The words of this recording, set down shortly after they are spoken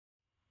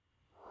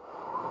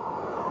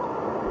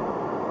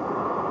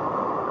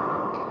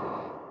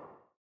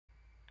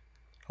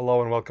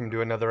Hello and welcome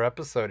to another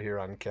episode here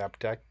on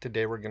CapTech.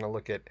 Today we're going to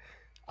look at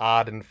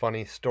odd and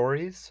funny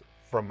stories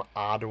from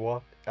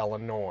Ottawa,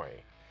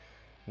 Illinois.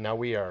 Now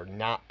we are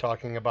not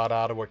talking about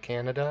Ottawa,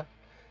 Canada,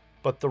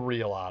 but the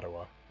real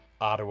Ottawa,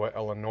 Ottawa,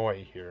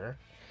 Illinois here.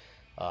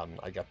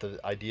 I got the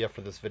idea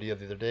for this video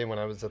the other day when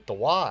I was at the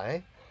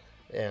Y,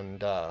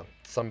 and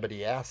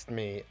somebody asked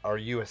me, "Are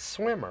you a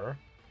swimmer?"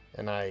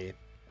 And I,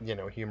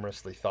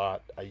 humorously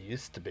thought I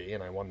used to be,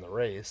 and I won the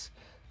race.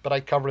 But I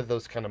cover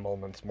those kind of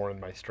moments more in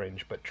my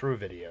Strange But True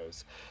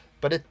videos.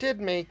 But it did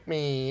make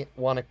me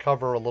want to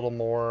cover a little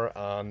more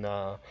on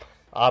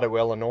Ottawa,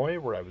 Illinois,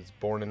 where I was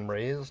born and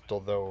raised,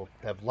 although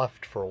have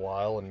left for a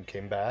while and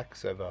came back,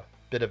 so I have a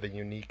bit of a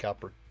unique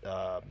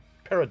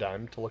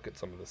paradigm to look at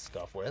some of this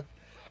stuff with.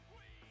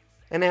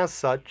 And as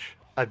such,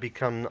 I've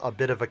become a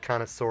bit of a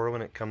connoisseur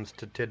when it comes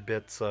to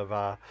tidbits of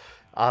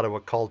Ottawa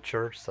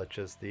culture, such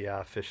as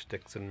the fish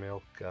sticks and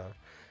milk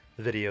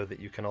video that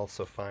you can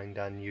also find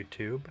on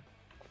YouTube.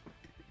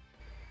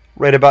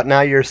 Right about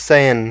now you're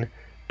saying,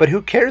 but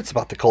who cares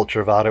about the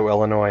culture of Ottawa,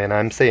 Illinois? And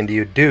I'm saying to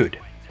you, dude,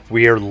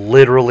 we are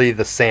literally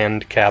the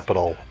sand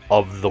capital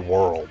of the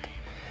world.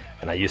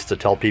 And I used to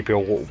tell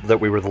people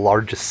that we were the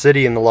largest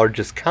city and the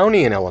largest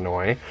county in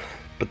Illinois,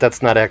 but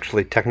that's not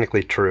actually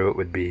technically true. It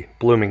would be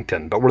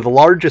Bloomington. But we're the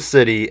largest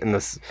city and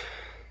the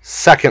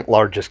second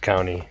largest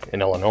county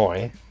in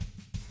Illinois.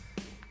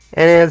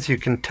 And as you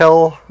can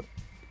tell,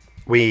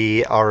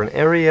 we are an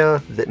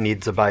area that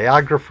needs a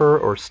biographer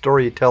or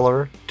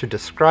storyteller to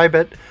describe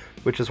it,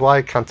 which is why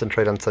I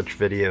concentrate on such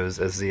videos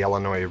as the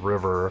Illinois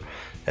River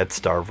at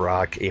Starved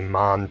Rock, a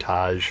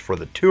montage for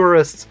the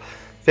tourists,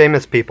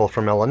 famous people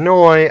from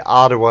Illinois,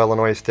 Ottawa,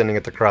 Illinois standing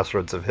at the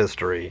crossroads of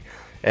history,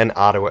 and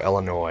Ottawa,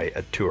 Illinois,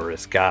 a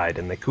tourist guide.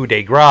 And the coup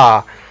de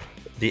grace,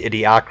 the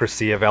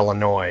idiocracy of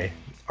Illinois,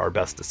 our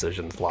best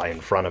decisions lie in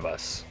front of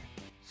us.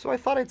 So I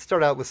thought I'd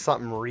start out with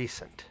something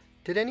recent.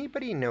 Did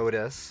anybody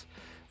notice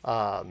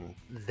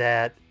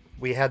that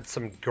we had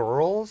some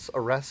girls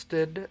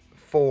arrested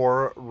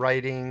for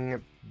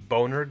writing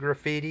boner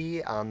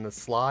graffiti on the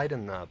slide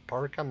in the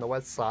park on the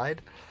west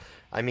side?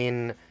 I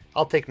mean,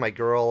 I'll take my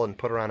girl and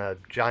put her on a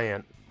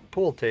giant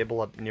pool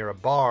table up near a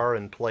bar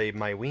and play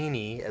my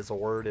weenie as a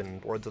word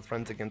in Words with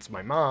Friends against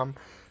my mom,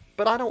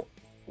 but I don't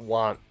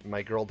want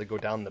my girl to go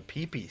down the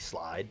pee-pee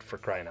slide, for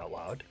crying out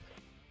loud.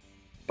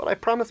 But I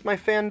promised my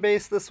fan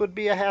base this would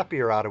be a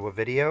happier Ottawa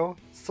video,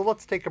 so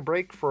let's take a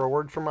break for a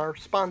word from our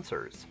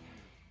sponsors.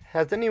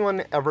 Has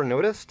anyone ever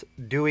noticed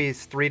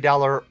Dewey's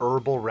 $3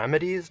 herbal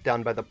remedies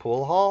down by the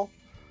pool hall?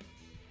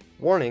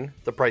 Warning,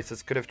 the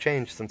prices could have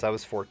changed since I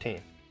was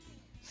 14.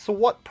 So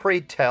what,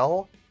 pray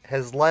tell,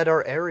 has led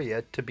our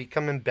area to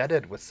become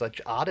embedded with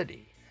such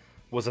oddity?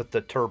 Was it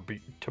the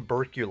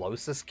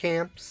tuberculosis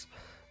camps?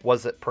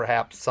 Was it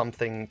perhaps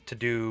something to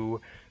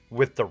do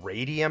with the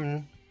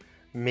radium?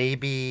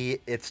 Maybe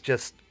it's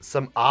just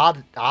some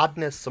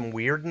oddness, some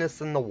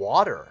weirdness in the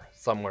water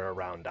somewhere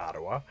around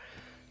Ottawa.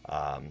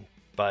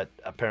 But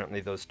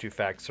apparently those two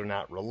facts are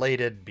not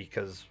related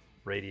because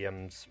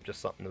radium's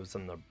just something that was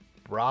in the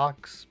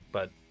rocks.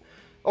 But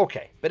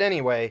okay. But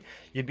anyway,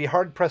 you'd be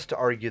hard-pressed to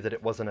argue that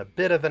it wasn't a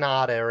bit of an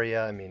odd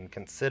area. I mean,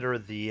 consider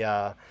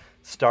the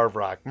Starved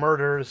Rock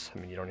murders. I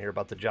mean, you don't hear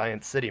about the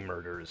Giant City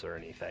murders or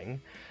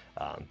anything.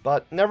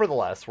 But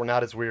nevertheless, we're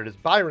not as weird as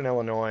Byron,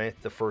 Illinois,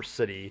 the first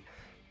city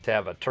to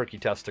have a turkey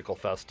testicle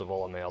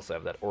festival, and they also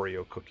have that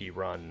Oreo cookie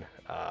run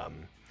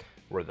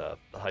where the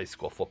high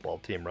school football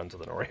team runs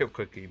with an Oreo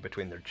cookie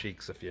between their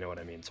cheeks, if you know what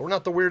I mean. So we're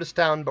not the weirdest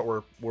town, but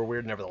we're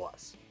weird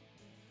nevertheless.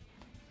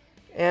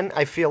 And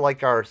I feel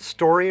like our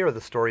story, or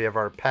the story of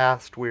our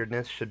past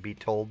weirdness, should be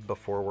told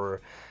before we're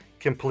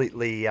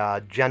completely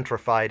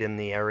gentrified in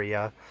the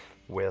area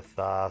with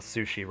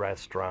sushi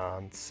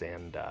restaurants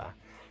and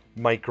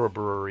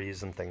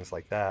microbreweries and things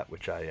like that,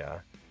 which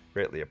I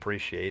greatly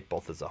appreciate,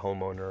 both as a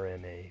homeowner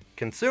and a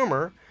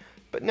consumer.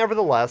 But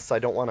nevertheless, I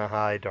don't want to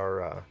hide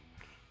our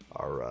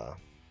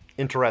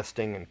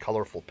interesting and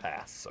colorful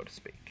past, so to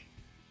speak.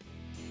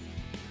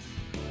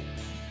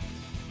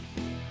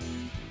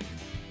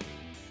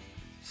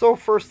 So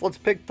first, let's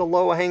pick the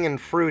low-hanging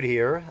fruit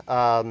here.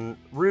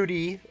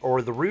 Rudy,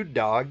 or the Rude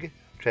Dog,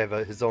 which I have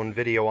his own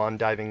video on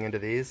diving into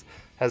these,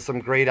 has some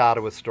great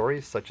Ottawa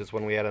stories, such as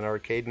when we had an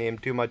arcade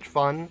named Too Much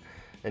Fun,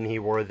 and he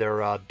wore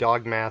their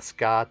dog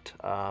mascot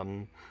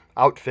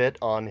outfit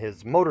on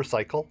his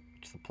motorcycle,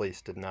 which the police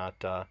did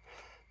not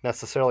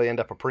necessarily end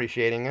up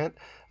appreciating it.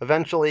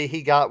 Eventually,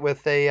 he got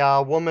with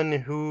a woman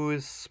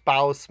whose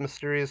spouse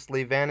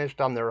mysteriously vanished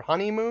on their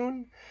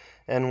honeymoon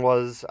and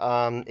was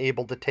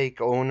able to take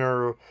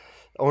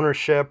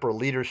ownership or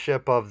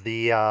leadership of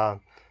the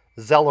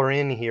Zeller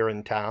Inn here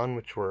in town,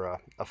 which were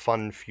a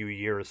fun few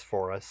years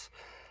for us.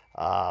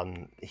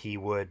 He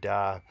would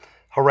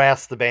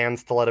harass the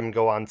bands to let him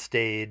go on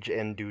stage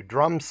and do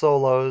drum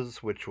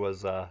solos, which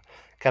was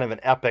kind of an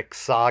epic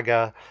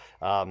saga.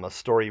 A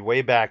story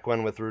way back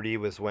when with Rudy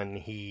was when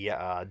he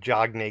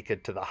jogged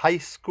naked to the high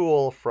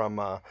school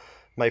from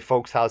my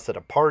folks' house at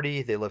a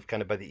party. They live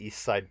kind of by the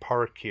East Side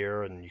Park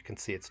here, and you can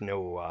see it's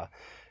no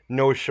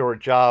no short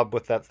job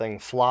with that thing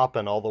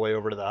flopping all the way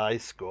over to the high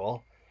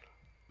school.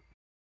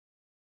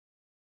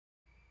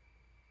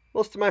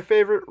 Most of my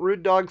favorite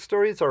Rude Dog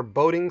stories are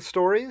boating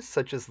stories,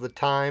 such as the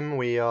time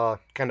we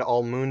kind of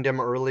all mooned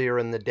him earlier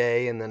in the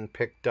day and then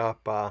picked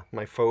up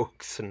my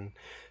folks and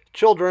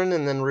children,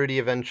 and then Rudy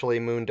eventually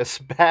mooned us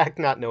back,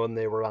 not knowing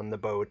they were on the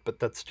boat. But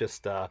that's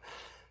just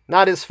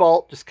not his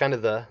fault, just kind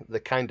of the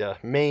kind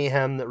of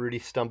mayhem that Rudy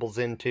stumbles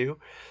into.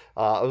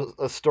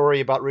 A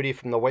story about Rudy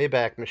from the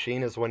Wayback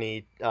Machine is when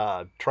he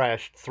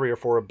trashed 3 or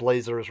 4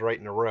 Blazers right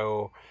in a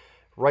row,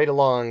 right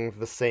along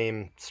the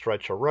same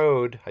stretch of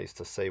road. I used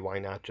to say, why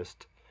not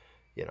just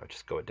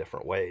go a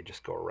different way,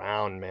 just go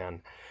around,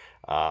 man.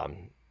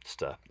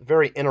 Just a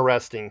very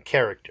interesting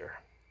character.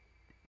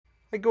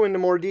 I go into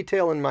more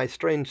detail in my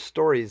Strange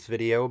Stories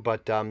video,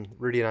 but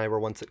Rudy and I were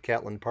once at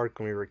Catlin Park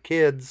when we were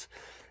kids,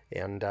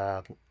 and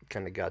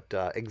kind of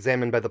got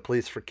examined by the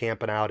police for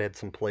camping out, had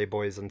some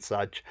Playboys and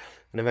such,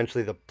 and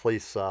eventually the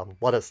police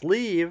let us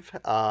leave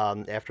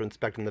after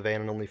inspecting the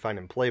van and only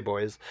finding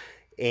Playboys.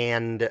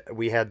 And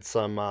we had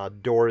some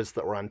doors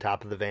that were on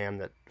top of the van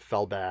that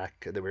fell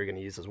back that we were going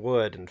to use as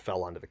wood and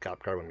fell onto the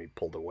cop car when we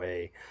pulled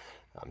away.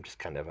 Just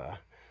kind of a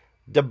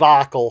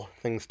debacle.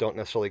 Things don't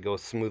necessarily go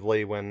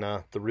smoothly when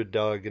the Rude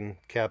Dog and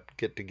Cap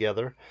get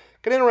together.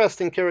 Got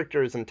interesting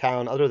characters in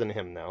town other than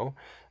him, though.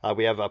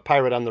 We have a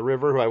pirate on the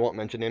river, who I won't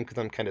mention him because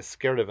I'm kind of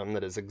scared of him,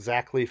 that is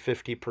exactly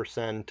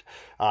 50%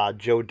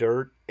 Joe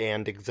Dirt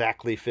and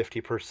exactly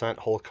 50%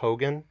 Hulk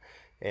Hogan,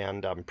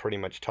 and pretty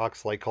much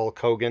talks like Hulk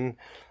Hogan.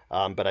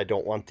 But I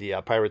don't want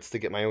the pirates to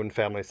get my own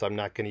family, so I'm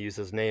not going to use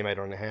his name. I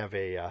don't have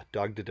a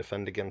dog to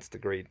defend against the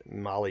great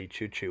Molly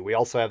Choo Choo. We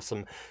also have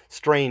some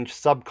strange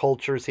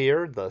subcultures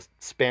here, the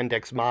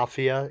Spandex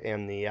Mafia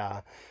and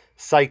the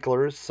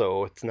cyclers,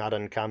 so it's not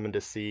uncommon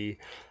to see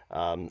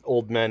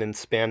old men in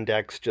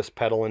spandex just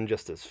pedaling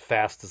just as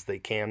fast as they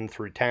can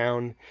through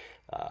town.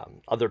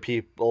 Other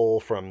people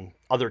from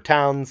other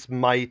towns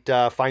might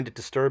find it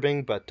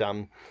disturbing, but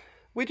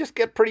we just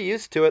get pretty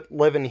used to it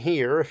living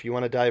here. If you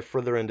want to dive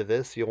further into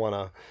this, you'll want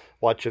to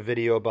watch a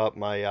video about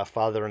my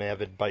father, an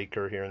avid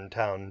biker here in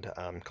town,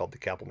 called The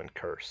Kappelman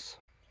Curse.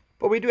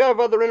 But we do have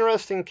other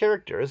interesting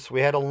characters.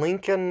 We had a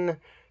Lincoln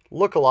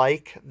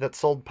look-alike that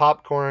sold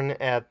popcorn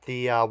at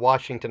the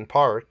Washington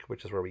Park,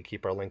 which is where we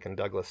keep our Lincoln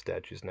Douglas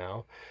statues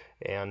now.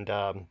 And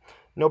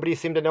nobody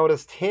seemed to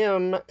notice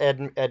him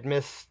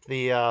amidst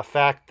the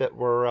fact that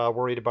we're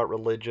worried about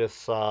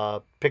religious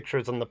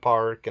pictures in the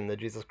park and the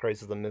Jesus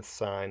Christ is the Myth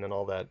sign and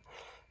all that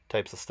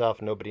types of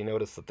stuff. Nobody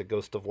noticed that the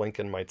ghost of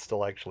Lincoln might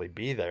still actually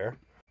be there.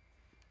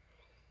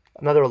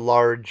 Another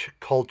large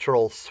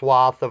cultural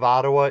swath of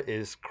Ottawa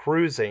is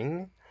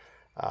cruising.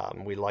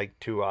 We like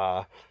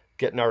to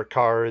get in our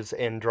cars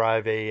and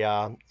drive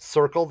a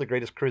circle. The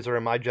greatest cruiser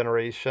in my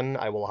generation,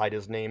 I will hide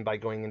his name by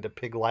going into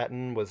Pig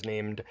Latin, was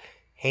named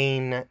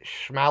Hain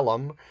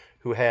Schmallam,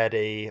 who had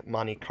a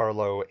Monte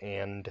Carlo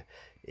and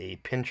a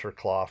pincher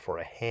claw for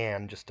a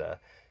hand, just a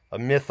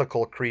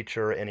mythical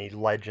creature and a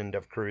legend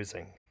of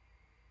cruising.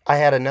 I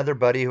had another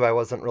buddy who I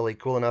wasn't really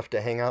cool enough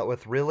to hang out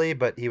with, really,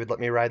 but he would let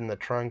me ride in the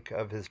trunk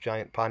of his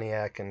giant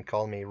Pontiac and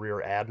call me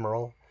Rear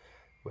Admiral,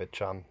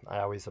 which I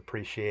always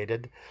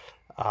appreciated.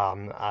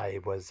 I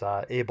was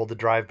able to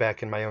drive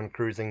back in my own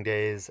cruising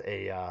days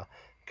a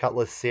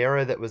Cutlass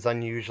Sierra that was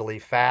unusually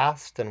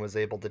fast and was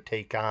able to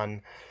take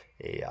on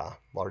a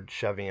large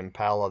Chevy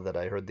Impala that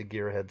I heard the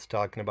gearheads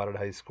talking about at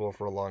high school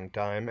for a long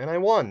time, and I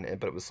won,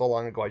 but it was so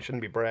long ago I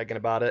shouldn't be bragging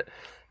about it.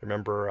 I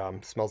remember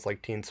Smells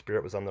Like Teen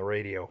Spirit was on the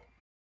radio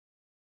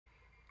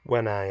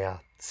when I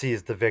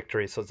seized the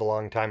victory, so it's a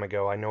long time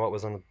ago. I know I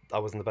wasn't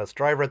the best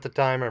driver at the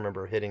time. I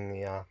remember hitting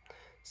the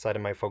side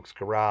of my folks'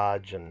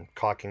 garage and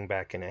caulking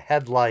back in a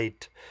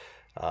headlight.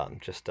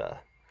 Just a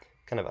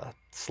kind of a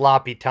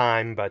sloppy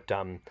time, but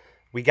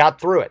we got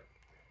through it.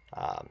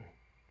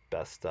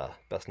 Best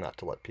not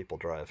to let people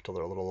drive till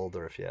they're a little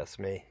older, if you ask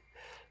me.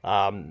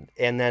 And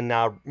then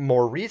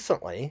more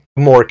recently,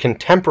 more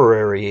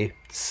contemporary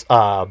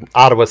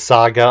Ottawa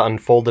saga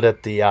unfolded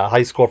at the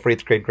high school for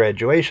 8th grade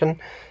graduation.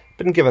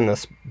 Been given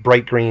this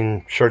bright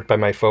green shirt by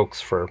my folks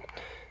for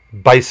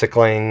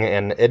bicycling,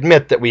 and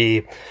admit that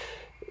we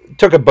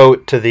took a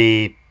boat to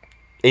the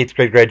 8th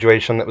grade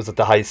graduation that was at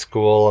the high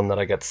school, and that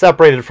I got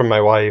separated from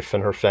my wife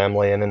and her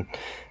family, and then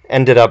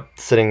ended up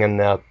sitting in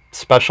the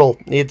special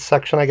needs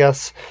section, I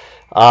guess,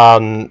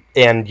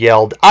 and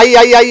yelled "ay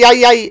ay ay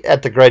ay ay"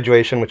 at the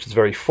graduation, which is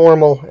very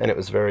formal, and it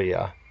was very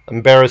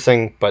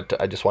embarrassing. But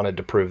I just wanted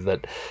to prove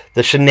that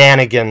the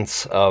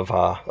shenanigans of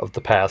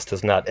the past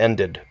has not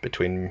ended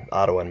between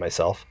Ottawa and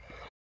myself.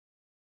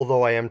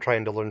 Although I am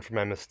trying to learn from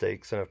my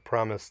mistakes and have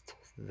promised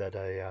that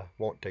I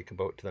won't take a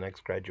boat to the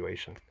next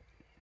graduation.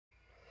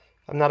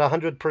 I'm not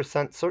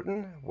 100%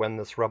 certain when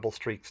this rebel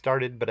streak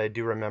started, but I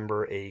do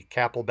remember a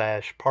Capel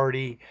Bash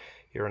party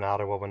here in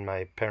Ottawa when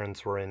my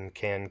parents were in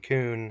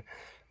Cancun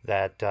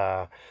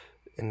that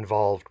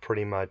involved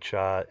pretty much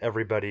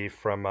everybody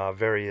from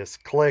various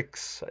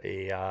cliques,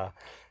 a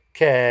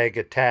keg,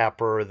 a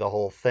tapper, the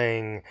whole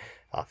thing.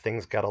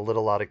 Things got a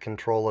little out of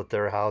control at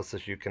their house,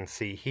 as you can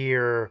see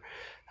here.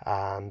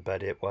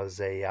 but it was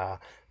a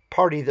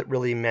party that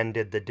really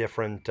mended the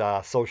different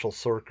social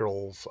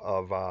circles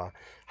of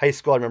high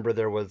school. I remember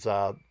there was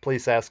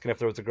police asking if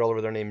there was a girl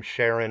over there named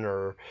Sharon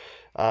or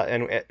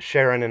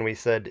Sharon, and we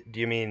said, "Do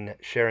you mean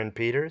Sharon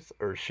Peters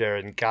or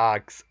Sharon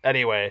Cox?"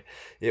 Anyway,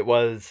 it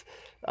was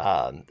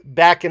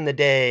back in the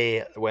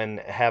day when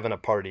having a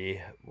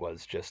party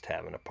was just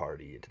having a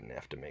party. You didn't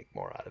have to make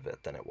more out of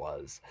it than it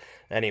was.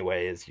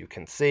 Anyway, as you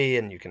can see,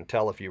 and you can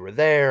tell if you were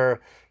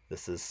there,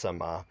 this is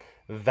some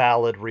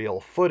valid, real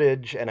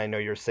footage. And I know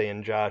you're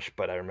saying, Josh,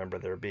 but I remember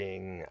there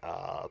being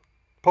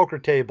poker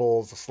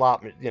tables,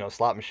 slot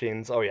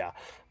machines. Oh yeah.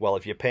 Well,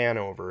 if you pan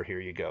over, here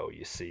you go.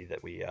 You see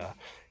that we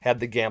had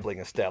the gambling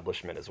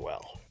establishment as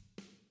well.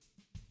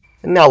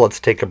 And now let's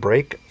take a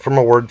break from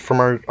a word from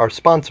our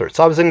sponsor.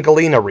 So I was in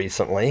Galena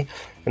recently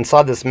and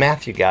saw this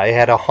Matthew guy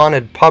had a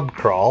haunted pub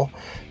crawl.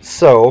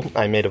 So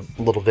I made a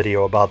little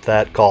video about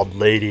that called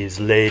Ladies,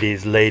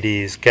 Ladies,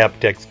 Ladies,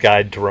 Captech's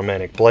Guide to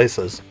Romantic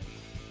Places.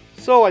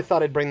 So I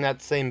thought I'd bring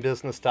that same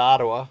business to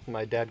Ottawa.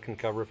 My dad can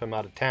cover if I'm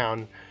out of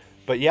town.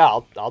 But yeah,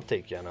 I'll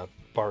take you on a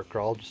bar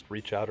crawl. Just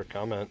reach out or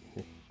comment.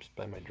 Just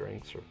buy my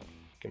drinks or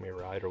give me a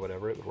ride or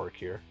whatever. It would work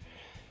here.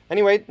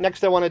 Anyway,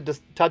 next I wanted to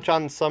touch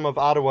on some of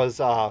Ottawa's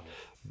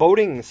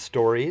boating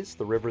stories.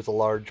 The river's a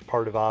large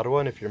part of Ottawa,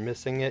 and if you're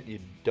missing it, you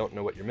don't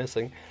know what you're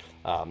missing.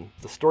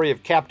 The story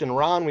of Captain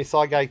Ron, we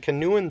saw a guy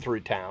canoeing through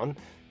town.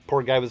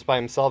 Poor guy was by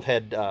himself,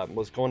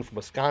 was going from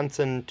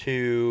Wisconsin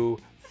to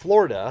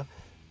Florida,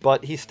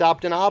 but he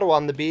stopped in Ottawa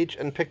on the beach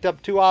and picked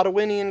up 2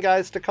 Ottawanian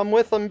guys to come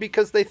with him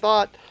because they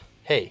thought,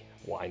 hey,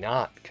 why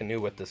not canoe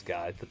with this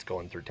guy that's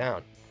going through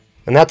town?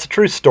 And that's a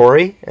true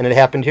story, and it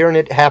happened here, and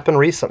it happened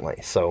recently.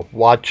 So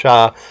watch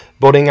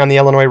Boating on the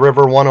Illinois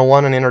River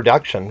 101, an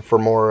introduction, for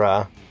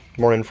more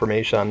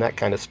information on that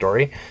kind of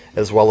story,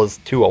 as well as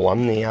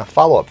 201, the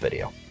follow-up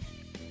video.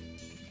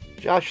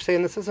 Josh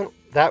saying this isn't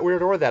that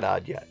weird or that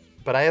odd yet,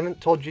 but I haven't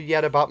told you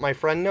yet about my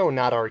friend, no,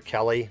 not R.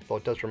 Kelly, though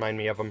it does remind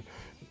me of him,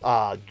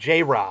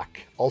 J-Rock,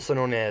 also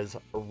known as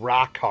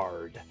Rock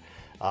Hard.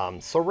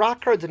 So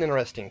Rock Hard's an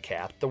interesting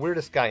cat, the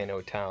weirdest guy in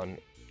O-Town,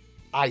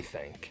 I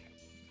think.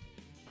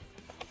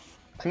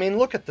 I mean,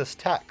 look at this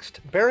text.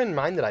 Bear in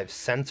mind that I've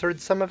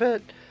censored some of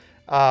it.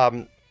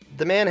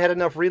 The man had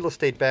enough real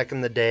estate back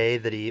in the day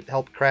that he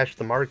helped crash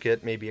the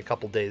market maybe a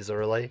couple days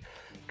early.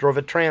 Drove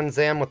a Trans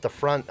Am with the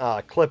front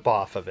clip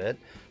off of it.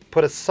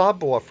 Put a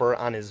subwoofer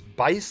on his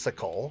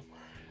bicycle.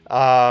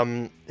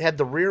 Had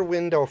the rear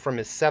window from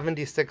his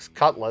 76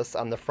 Cutlass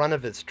on the front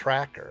of his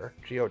tracker,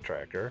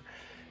 geo-tracker.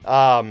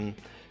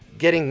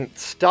 Getting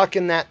stuck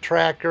in that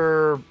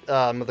tracker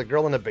with a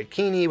girl in a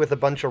bikini with a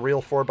bunch of real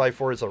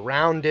 4x4s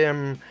around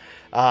him.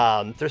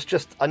 There's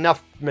just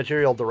enough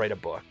material to write a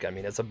book. I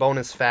mean, as a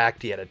bonus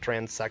fact, he had a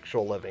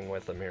transsexual living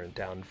with him here in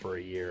town for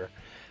a year.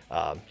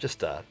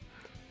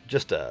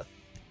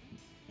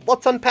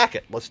 Let's unpack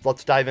it.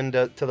 Let's dive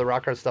into the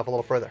rock hard stuff a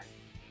little further.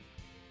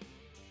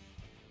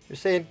 You're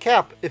saying,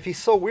 Cap, if he's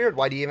so weird,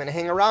 why do you even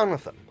hang around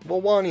with him?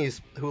 Well, 1,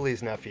 he's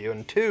Hooley's nephew,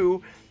 and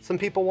 2, some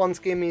people once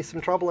gave me some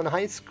trouble in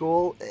high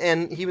school,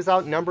 and he was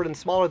outnumbered and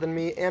smaller than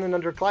me and an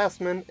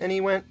underclassman, and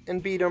he went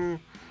and beat him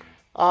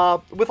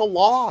with a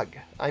log.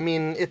 I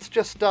mean, it's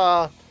just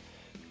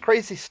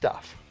crazy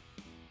stuff.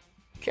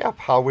 Cap,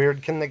 how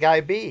weird can the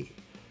guy be?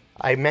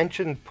 I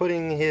mentioned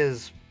putting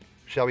his,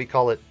 shall we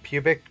call it,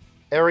 pubic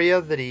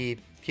area that he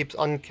keeps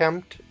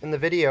unkempt in the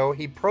video.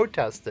 He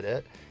protested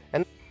it.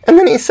 And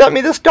then he sent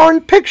me this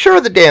darn picture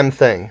of the damn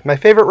thing. My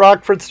favorite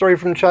Rockford story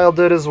from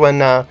childhood is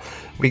when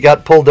we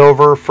got pulled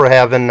over for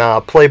having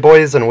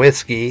Playboys and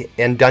whiskey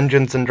and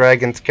Dungeons and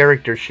Dragons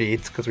character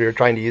sheets because we were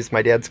trying to use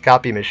my dad's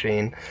copy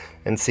machine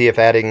and see if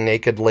adding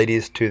naked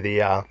ladies to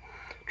the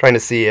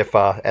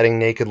adding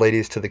naked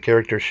ladies to the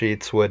character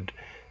sheets would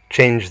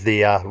change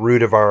the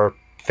root of our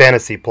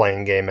fantasy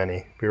playing game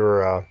any. We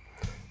were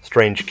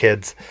strange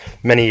kids.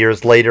 Many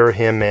years later,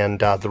 him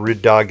and the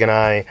Rude Dog and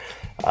I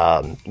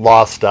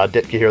lost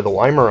Ditka here, the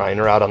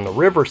Weimaraner, out on the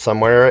river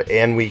somewhere,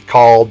 and we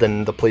called,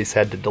 and the police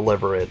had to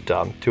deliver it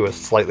to us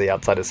slightly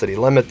outside of city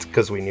limits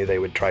because we knew they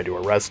would try to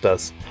arrest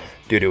us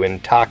due to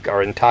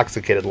our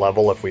intoxicated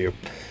level if we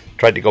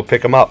tried to go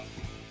pick them up.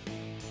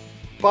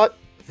 But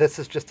this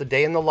is just a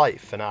day in the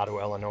life in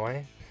Ottawa,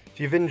 Illinois. If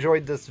you've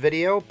enjoyed this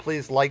video,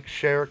 please like,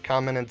 share,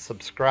 comment, and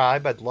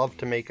subscribe. I'd love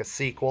to make a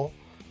sequel.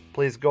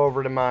 Please go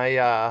over to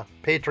my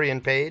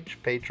Patreon page.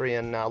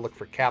 Patreon, look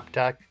for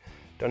CapTech.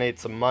 Donate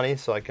some money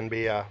so I can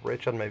be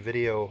rich on my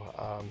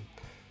video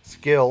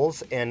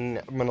skills. And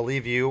I'm going to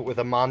leave you with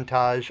a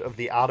montage of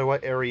the Ottawa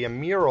area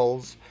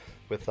murals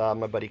with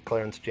my buddy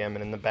Clarence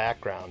jamming in the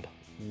background.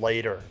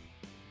 Later.